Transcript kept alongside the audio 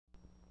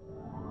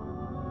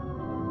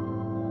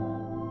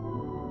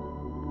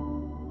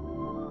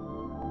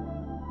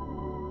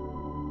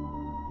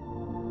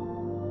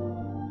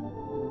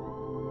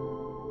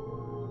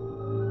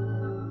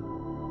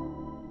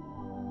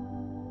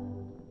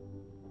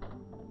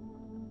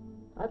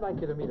I'd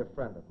like you to meet a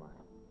friend of mine.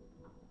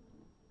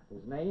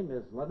 His name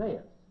is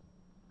Linnaeus.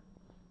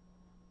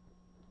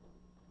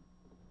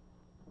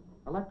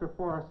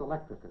 Electrophorus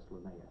electricus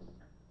Linnaeus.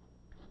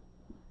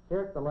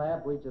 Here at the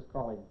lab, we just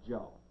call him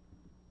Joe.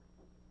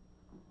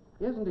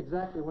 He isn't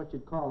exactly what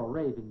you'd call a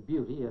raving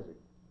beauty, is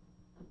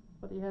he?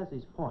 But he has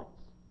his points.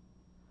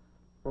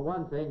 For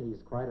one thing,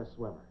 he's quite a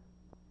swimmer.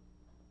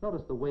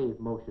 Notice the wave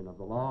motion of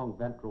the long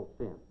ventral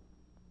fin.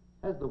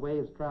 As the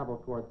waves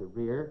travel toward the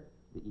rear,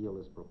 the eel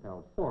is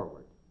propelled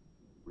forward.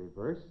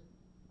 Reverse,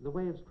 the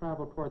waves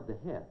travel toward the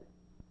head.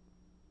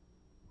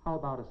 How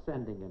about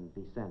ascending and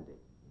descending?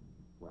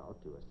 Well,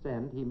 to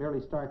ascend, he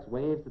merely starts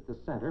waves at the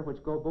center,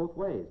 which go both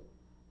ways.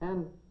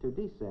 And to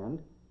descend,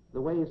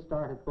 the waves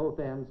start at both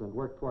ends and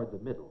work toward the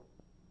middle.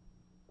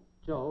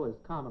 Joe is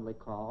commonly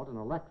called an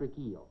electric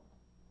eel.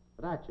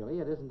 But actually,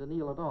 it isn't an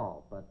eel at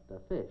all, but a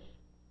fish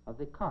of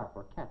the carp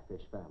or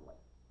catfish family.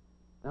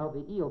 Now,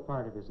 the eel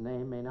part of his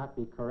name may not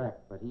be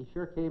correct, but he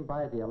sure came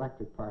by the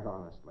electric part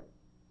honestly.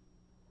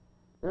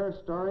 There are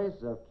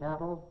stories of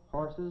cattle,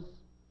 horses,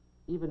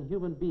 even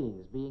human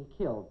beings being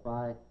killed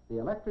by the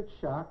electric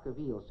shock of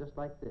eels just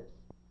like this.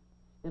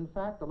 In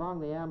fact, along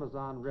the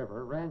Amazon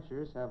River,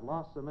 ranchers have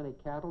lost so many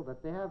cattle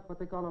that they have what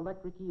they call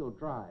electric eel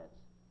drives.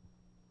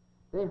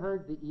 They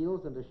herd the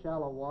eels into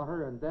shallow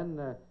water and then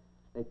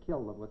they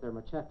kill them with their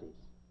machetes.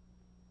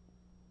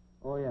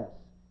 Oh yes,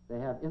 they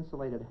have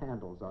insulated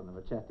handles on the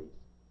machetes.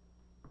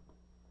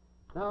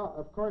 Now,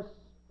 of course,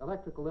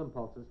 electrical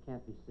impulses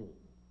can't be seen.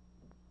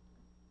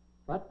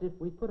 But if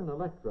we put an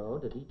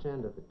electrode at each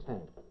end of the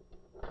tank,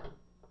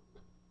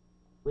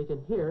 we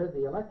can hear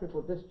the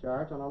electrical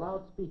discharge on a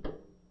loudspeaker.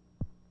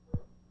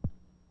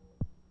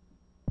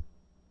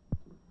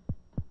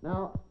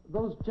 Now,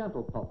 those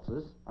gentle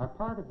pulses are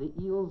part of the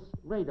eel's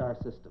radar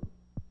system.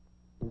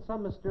 In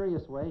some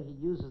mysterious way,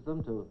 he uses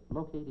them to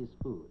locate his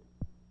food.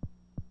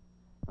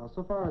 Now,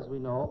 so far as we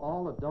know,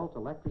 all adult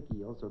electric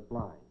eels are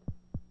blind.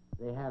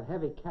 They have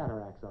heavy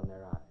cataracts on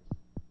their eyes.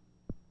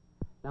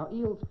 Now,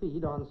 eels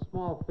feed on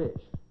small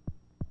fish,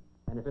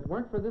 and if it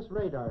weren't for this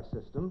radar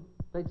system,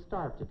 they'd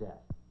starve to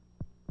death.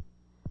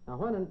 Now,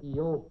 when an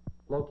eel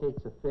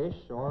locates a fish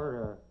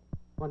or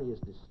when he is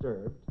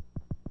disturbed,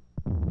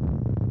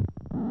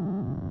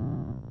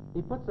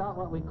 he puts out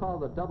what we call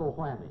the double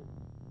whammy.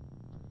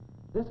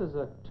 This is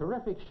a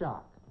terrific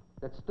shock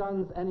that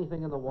stuns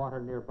anything in the water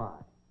nearby.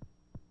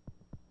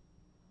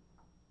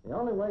 The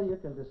only way you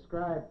can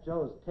describe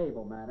Joe's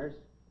table manners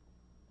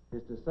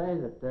is to say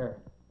that they're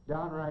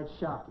downright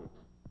shocking.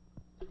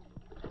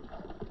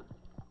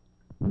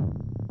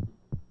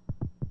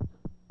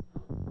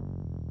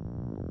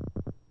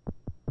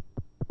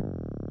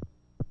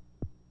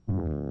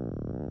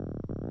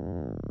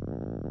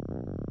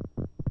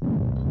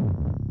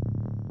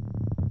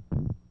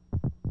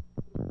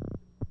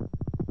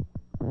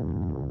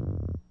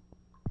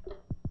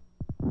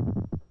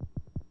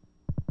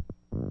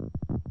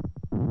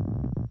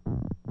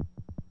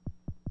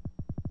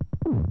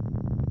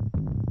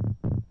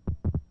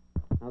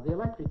 The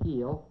electric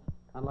eel,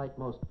 unlike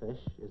most fish,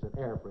 is an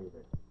air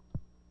breather.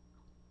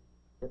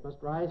 It must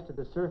rise to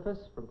the surface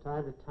from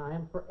time to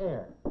time for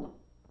air.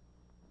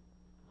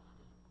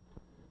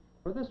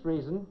 For this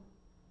reason,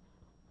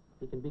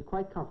 he can be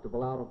quite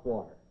comfortable out of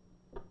water.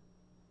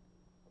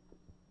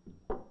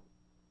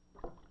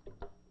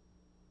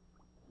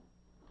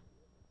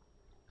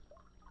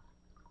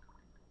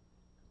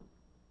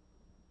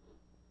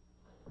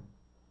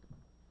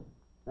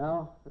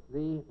 Now,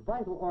 the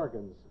vital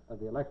organs of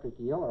the electric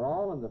eel are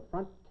all in the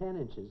front 10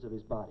 inches of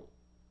his body.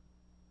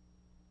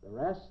 The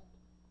rest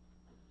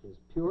is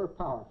pure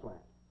power plant.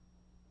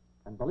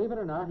 And believe it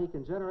or not, he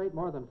can generate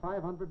more than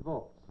 500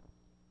 volts.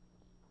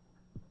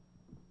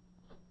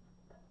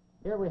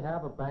 Here we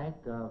have a bank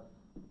of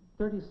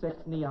 36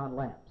 neon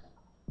lamps.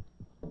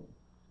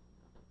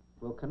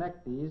 We'll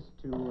connect these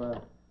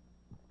to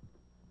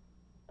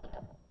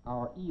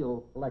our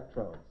eel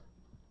electrodes.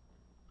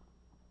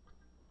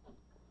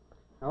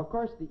 Now, of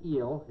course, the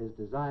eel is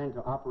designed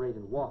to operate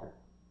in water.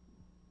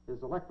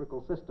 His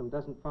electrical system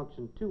doesn't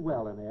function too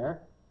well in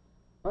air,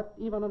 but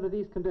even under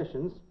these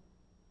conditions,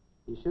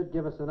 he should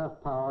give us enough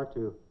power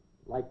to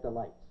light the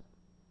lights.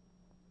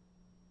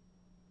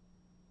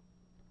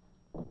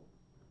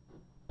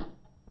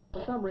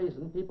 For some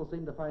reason, people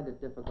seem to find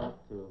it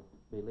difficult to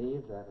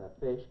believe that a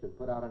fish can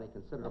put out any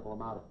considerable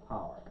amount of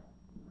power.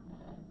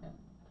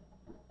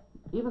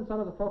 Even some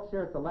of the folks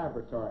here at the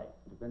laboratory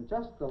have been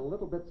just a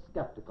little bit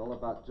skeptical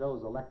about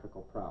Joe's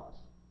electrical prowess.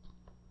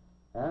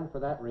 And for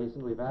that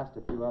reason, we've asked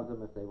a few of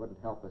them if they wouldn't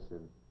help us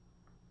in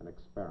an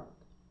experiment.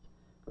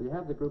 Will you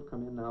have the group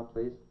come in now,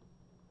 please?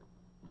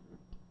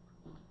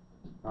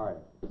 All right,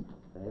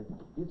 Dave,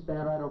 you'd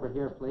stand right over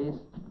here, please.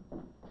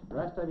 The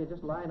rest of you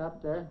just line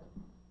up there.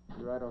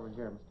 You're right over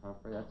here, Mr.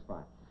 Humphrey, that's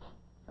fine.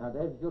 Now,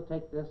 Dave, if you'll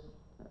take this,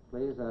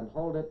 please, and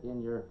hold it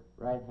in your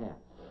right hand.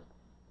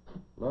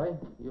 Louis,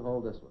 you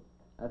hold this one.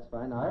 That's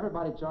fine. Now,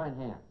 everybody join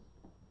hands.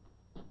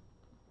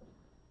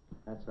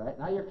 That's right.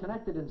 Now, you're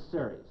connected in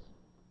series.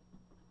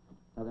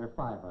 Now, there are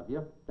 5 of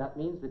you. That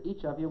means that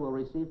each of you will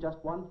receive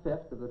just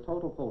 1/5 of the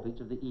total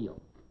voltage of the eel.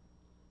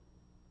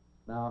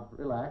 Now,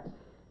 relax.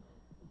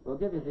 We'll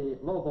give you the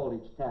low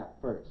voltage tap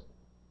first.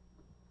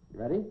 You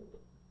ready?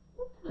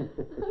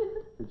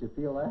 Did you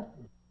feel that?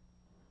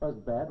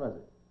 Wasn't bad, was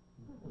it?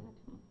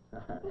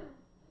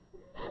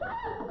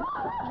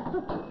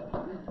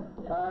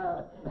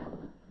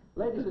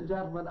 Ladies and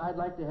gentlemen, I'd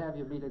like to have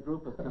you meet a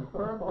group of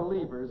confirmed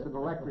believers in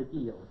electric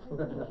eels.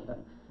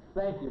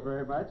 Thank you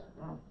very much.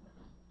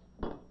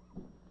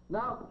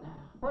 Now,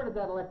 where did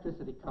that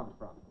electricity come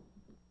from?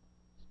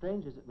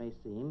 Strange as it may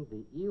seem,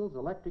 the eel's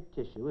electric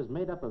tissue is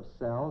made up of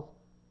cells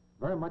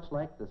very much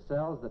like the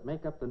cells that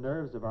make up the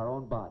nerves of our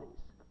own bodies.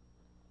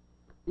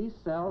 These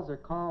cells are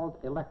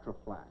called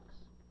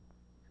electroplaques.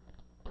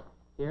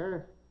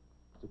 Here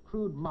is a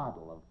crude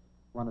model of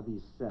one of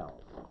these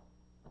cells.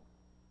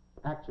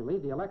 Actually,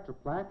 the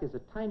electroplaque is a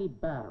tiny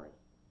battery,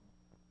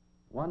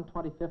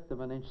 1/25 of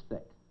an inch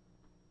thick.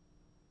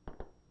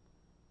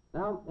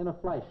 Now, in a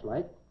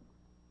flashlight,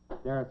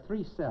 there are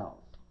 3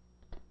 cells.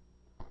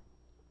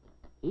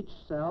 Each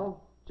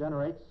cell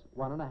generates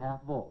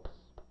 1.5 volts.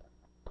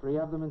 3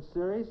 of them in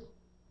series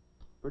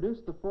produce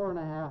the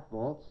 4.5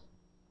 volts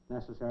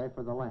necessary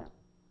for the lamp.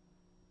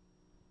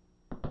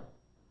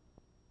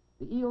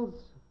 The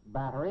eel's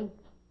battery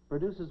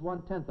produces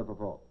 1/10 of a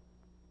volt.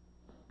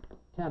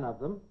 10 of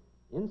them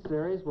in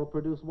series will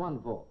produce 1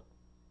 volt.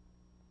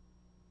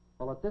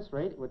 Well, at this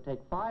rate, it would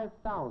take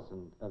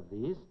 5,000 of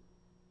these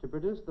to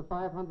produce the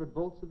 500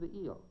 volts of the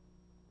eel.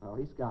 Well,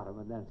 he's got them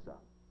and then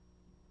some.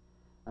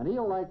 An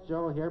eel like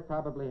Joe here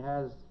probably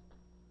has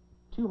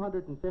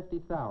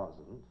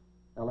 250,000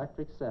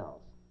 electric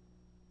cells.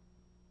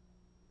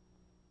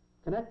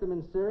 Connect them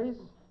in series,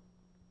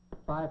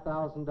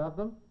 5,000 of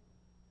them,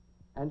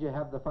 and you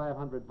have the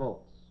 500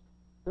 volts.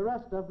 The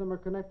rest of them are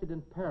connected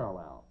in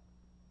parallel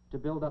to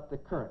build up the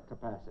current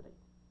capacity.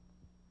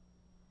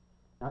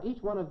 Now,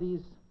 each one of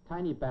these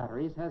tiny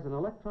batteries has an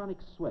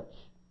electronic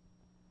switch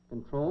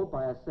controlled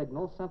by a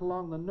signal sent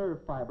along the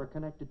nerve fiber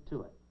connected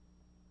to it.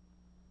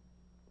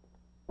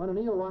 When an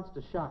eel wants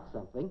to shock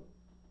something,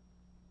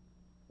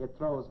 it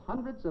throws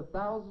hundreds of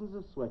thousands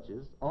of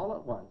switches all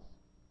at once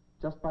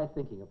just by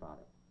thinking about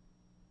it.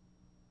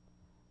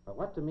 But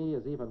what to me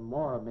is even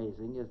more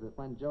amazing is that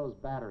when Joe's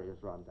battery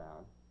is run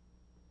down,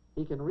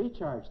 he can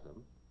recharge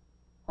them,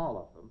 all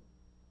of them,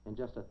 in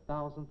just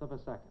 1,000th of a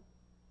second.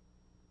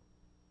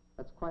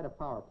 That's quite a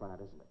power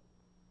plant, isn't it?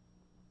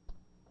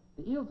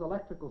 The eel's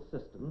electrical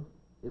system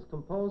is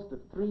composed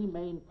of 3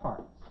 main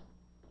parts.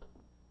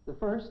 The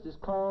first is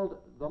called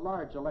the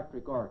large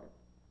electric organ.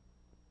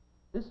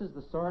 This is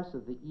the source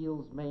of the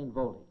eel's main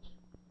voltage.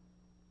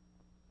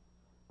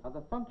 Now,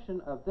 the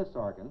function of this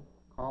organ,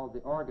 called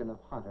the organ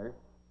of Hunter,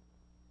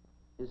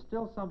 is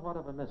still somewhat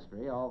of a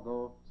mystery,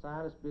 although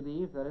scientists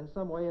believe that in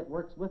some way it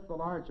works with the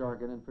large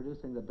organ in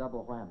producing the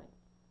double whammy.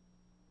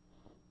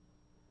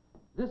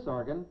 This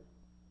organ,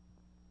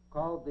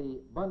 called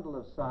the bundle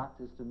of socks,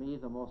 is to me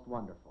the most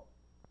wonderful.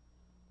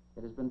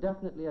 It has been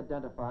definitely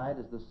identified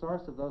as the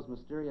source of those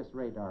mysterious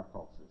radar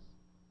pulses.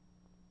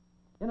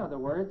 In other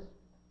words,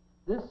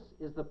 this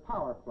is the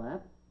power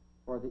plant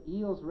for the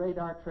eel's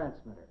radar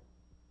transmitter.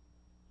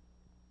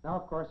 Now,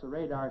 of course, a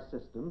radar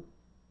system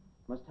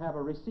must have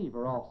a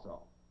receiver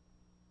also.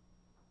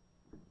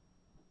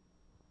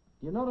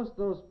 Do you notice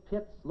those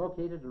pits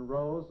located in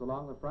rows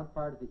along the front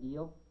part of the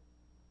eel?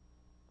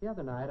 The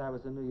other night I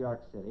was in New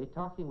York City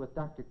talking with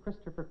Dr.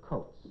 Christopher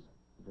Coates,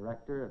 the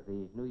director of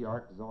the New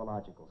York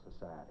Zoological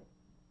Society.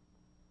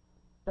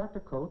 Dr.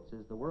 Coates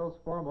is the world's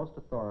foremost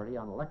authority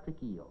on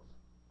electric eels.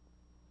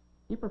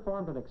 He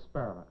performed an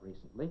experiment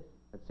recently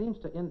that seems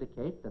to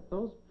indicate that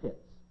those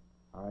pits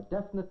are a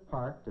definite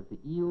part of the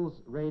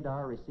eel's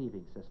radar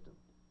receiving system.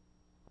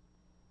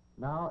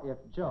 Now, if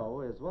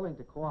Joe is willing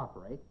to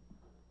cooperate,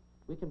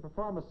 we can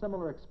perform a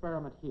similar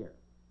experiment here.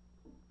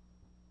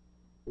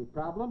 The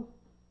problem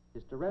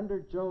is to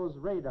render Joe's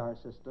radar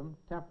system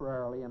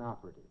temporarily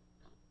inoperative.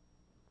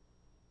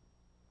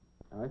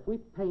 Now, if we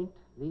paint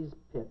these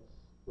pits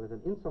with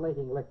an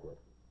insulating liquid,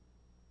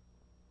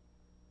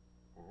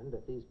 and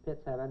if these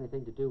pits have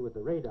anything to do with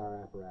the radar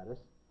apparatus,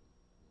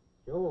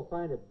 Joe will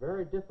find it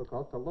very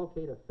difficult to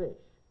locate a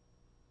fish.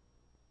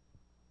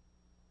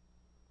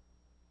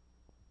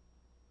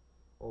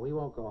 Oh, he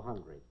won't go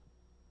hungry.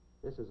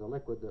 This is a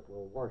liquid that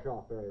will wash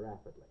off very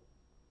rapidly.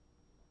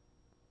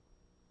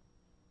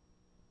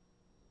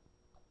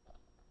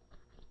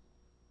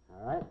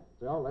 All right,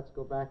 Joe, let's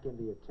go back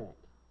into your tank.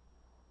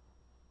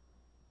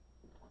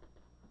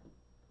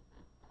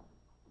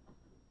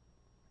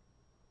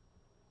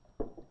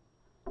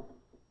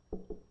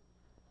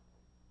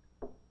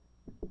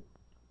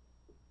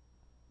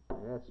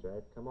 That's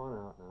right. Come on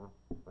out now,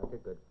 like a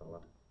good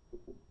fellow.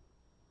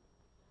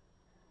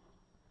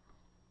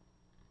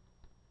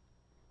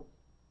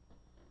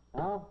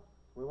 Now,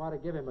 we want to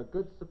give him a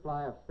good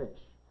supply of fish.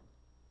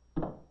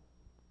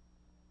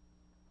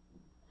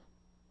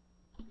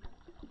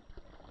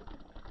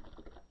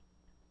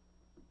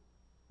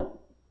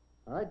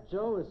 All right,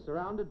 Joe is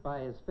surrounded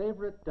by his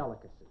favorite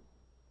delicacy,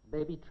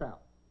 baby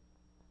trout.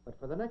 But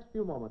for the next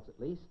few moments at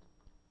least,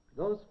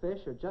 those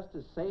fish are just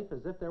as safe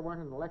as if there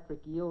weren't an electric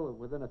eel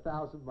within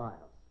 1,000 miles.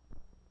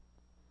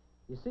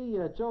 You see,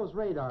 Joe's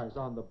radar's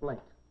on the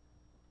blink.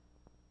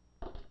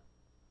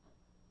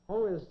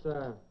 Oh, his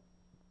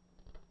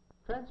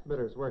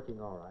transmitter's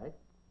working all right.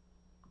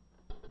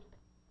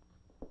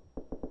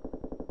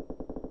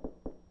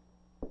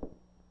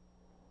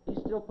 He's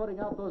still putting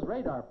out those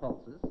radar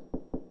pulses.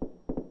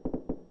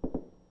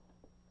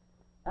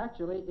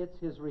 Actually, it's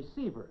his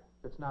receiver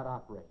that's not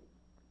operating.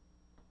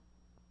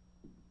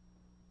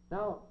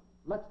 Now,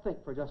 let's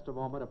think for just a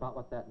moment about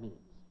what that means.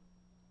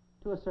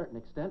 To a certain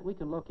extent, we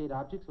can locate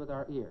objects with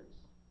our ears.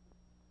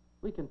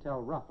 We can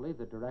tell roughly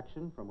the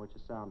direction from which a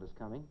sound is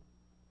coming.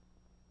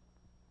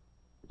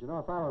 But you know,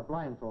 if I were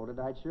blindfolded,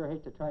 I'd sure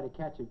hate to try to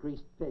catch a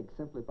greased pig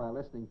simply by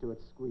listening to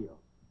its squeal.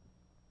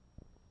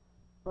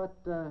 But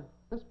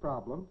this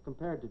problem,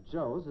 compared to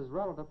Joe's, is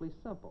relatively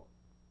simple.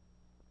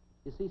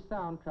 You see,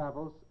 sound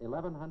travels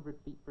 1,100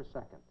 feet per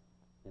second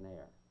in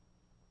air.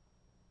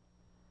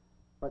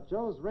 But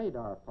Joe's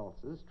radar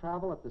pulses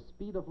travel at the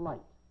speed of light,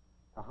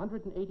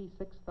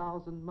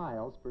 186,000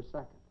 miles per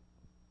second.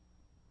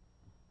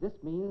 This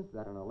means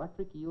that an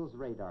electric eel's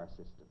radar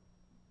system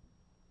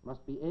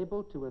must be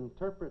able to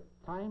interpret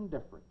time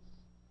difference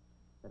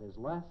that is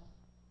less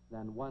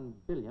than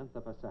 1/1000th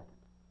of a second.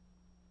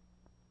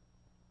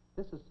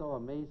 This is so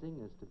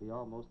amazing as to be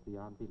almost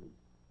beyond belief.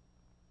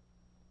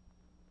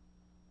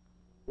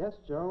 Yes,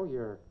 Joe,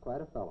 you're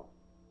quite a fellow.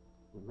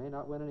 You may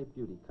not win any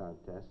beauty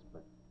contests,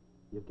 but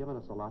you've given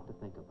us a lot to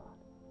think about.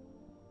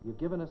 You've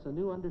given us a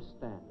new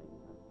understanding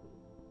of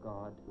the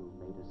God who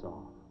made us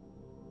all.